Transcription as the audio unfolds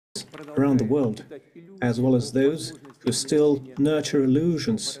around the world, as well as those who still nurture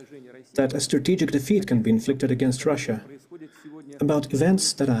illusions that a strategic defeat can be inflicted against Russia, about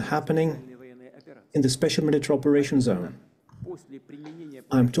events that are happening in the Special Military Operations Zone.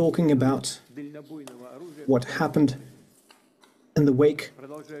 I'm talking about what happened in the wake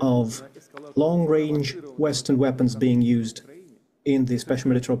of long-range Western weapons being used in the Special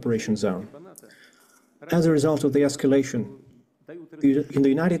Military Operations Zone. As a result of the escalation, the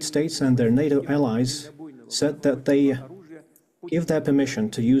United States and their NATO allies said that they give their permission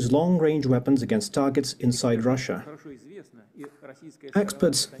to use long-range weapons against targets inside Russia.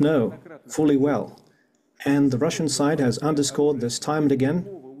 Experts know fully well, and the Russian side has underscored this time and again,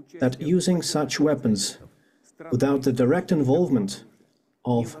 that using such weapons without the direct involvement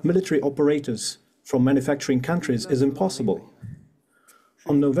of military operators from manufacturing countries is impossible.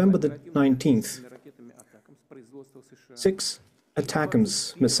 On November the 19th, 6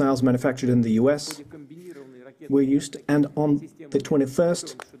 ATACMS missiles manufactured in the US were used, and on the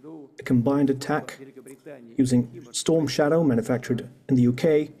 21st, a combined attack using Storm Shadow manufactured in the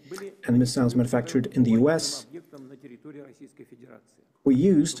UK and missiles manufactured in the US were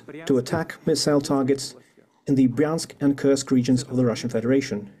used to attack missile targets in the Bryansk and Kursk regions of the Russian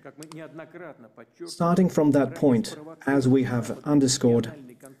Federation. Starting from that point, as we have underscored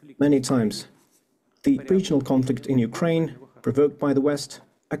many times, the regional conflict in Ukraine, provoked by the West,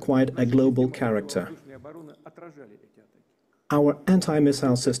 acquired a global character. Our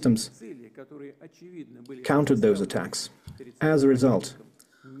anti-missile systems countered those attacks. As a result,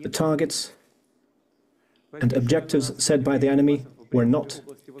 the targets and objectives set by the enemy were not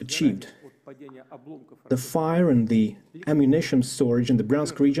achieved. The fire and the ammunition storage in the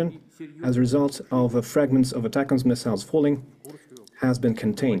Bryansk region, as a result of fragments of ATACMS missiles falling, has been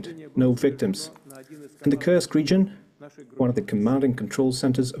contained. No victims. In the Kursk region, one of the command and control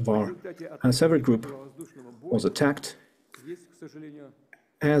centers of our Sever group was attacked.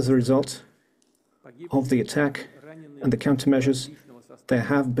 As a result of the attack and the countermeasures, there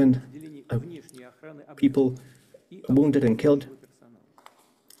have been people wounded and killed,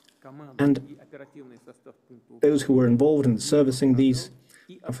 and those who were involved in servicing these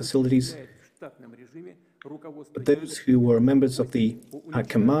facilities, but those who were members of the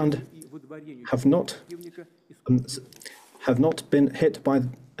command have not been hit by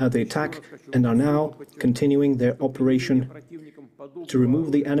the attack and are now continuing their operation to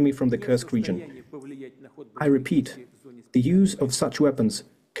remove the enemy from the Kursk region. I repeat, the use of such weapons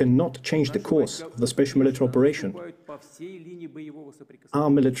cannot change the course of the special military operation. Our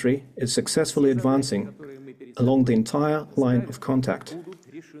military is successfully advancing along the entire line of contact,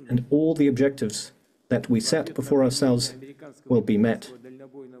 and all the objectives that we set before ourselves will be met.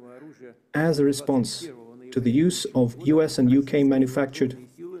 As a response to the use of US and UK manufactured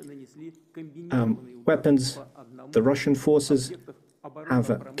weapons, the Russian forces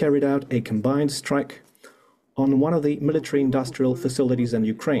have carried out a combined strike on one of the military-industrial facilities in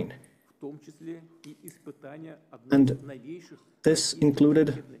Ukraine. And this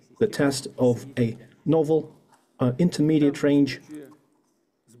included the test of a novel intermediate-range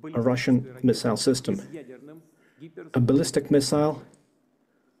Russian missile system. A ballistic missile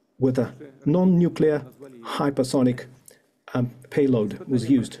with a non-nuclear hypersonic payload was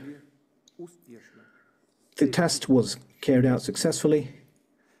used. The test was carried out successfully.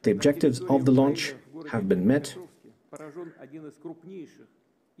 The objectives of the launch have been met.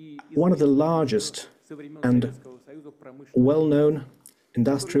 One of the largest and well-known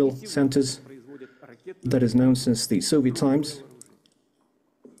industrial centers that is known since the Soviet times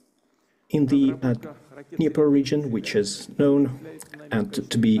in the Dnieper region, which is known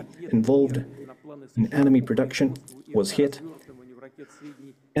to be involved in enemy production, was hit.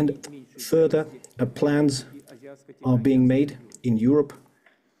 And further plans are being made in Europe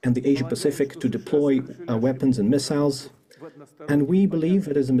and the Asia-Pacific to deploy weapons and missiles. And we believe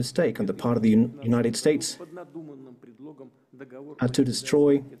it is a mistake on the part of the United States to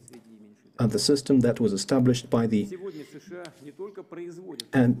destroy the system that was established by the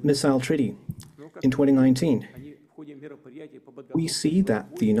Missile Treaty in 2019. We see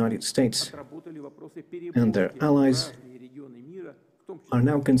that the United States and their allies are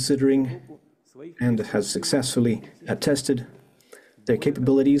now considering and has successfully tested their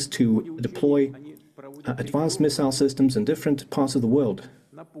capabilities to deploy advanced missile systems in different parts of the world.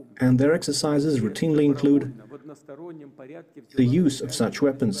 And their exercises routinely include the use of such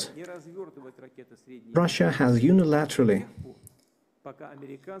weapons. Russia has unilaterally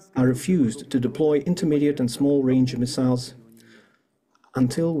refused to deploy intermediate and small-range missiles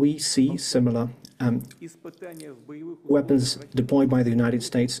until we see similar weapons deployed by the United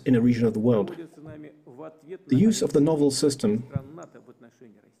States in a region of the world. The use of the novel system,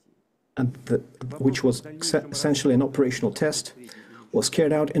 which was essentially an operational test, was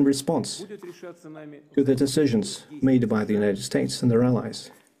carried out in response to the decisions made by the United States and their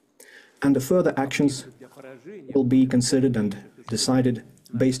allies. And the further actions will be considered and decided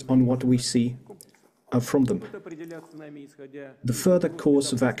based on what we see from them. The further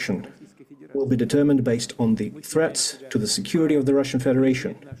course of action will be determined based on the threats to the security of the Russian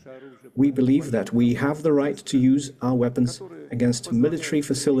Federation. We believe that we have the right to use our weapons against military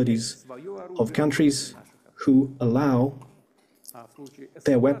facilities of countries who allow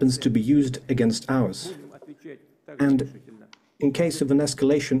their weapons to be used against ours. And in case of an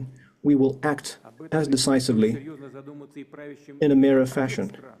escalation, we will act as decisively in a mirror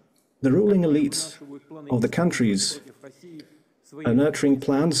fashion. The ruling elites of the countries are nurturing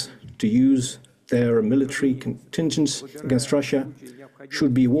plans to use their military contingents against Russia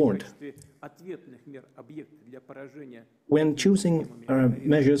should be warned. When choosing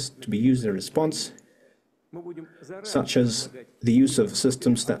measures to be used in response, such as the use of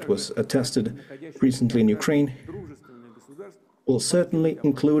systems that was tested recently in Ukraine, will certainly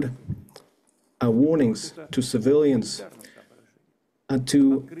include warnings to civilians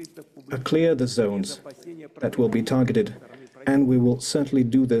to clear the zones that will be targeted, and we will certainly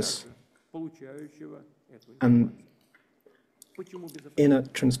do this in a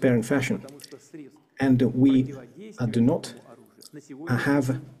transparent fashion. And we do not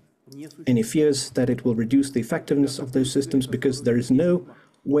have any fears that it will reduce the effectiveness of those systems, because there is no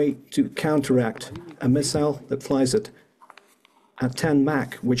way to counteract a missile that flies at 10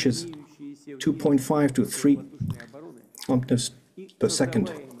 Mach, which is 2.5 to 3 kilometers per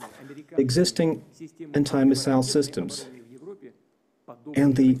second. Existing anti-missile systems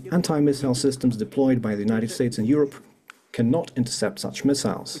and the anti-missile systems deployed by the United States and Europe cannot intercept such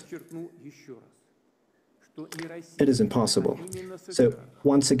missiles. It is impossible. So,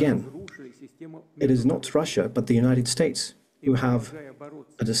 once again, it is not Russia, but the United States who have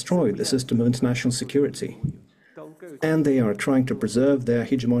destroyed the system of international security. And they are trying to preserve their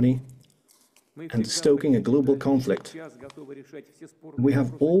hegemony and stoking a global conflict. We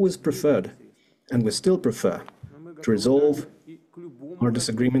have always preferred, and we still prefer, to resolve our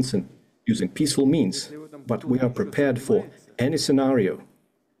disagreements using peaceful means, but we are prepared for any scenario,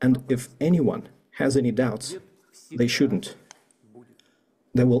 and if anyone has any doubts, they shouldn't.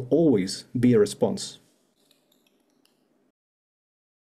 There will always be a response.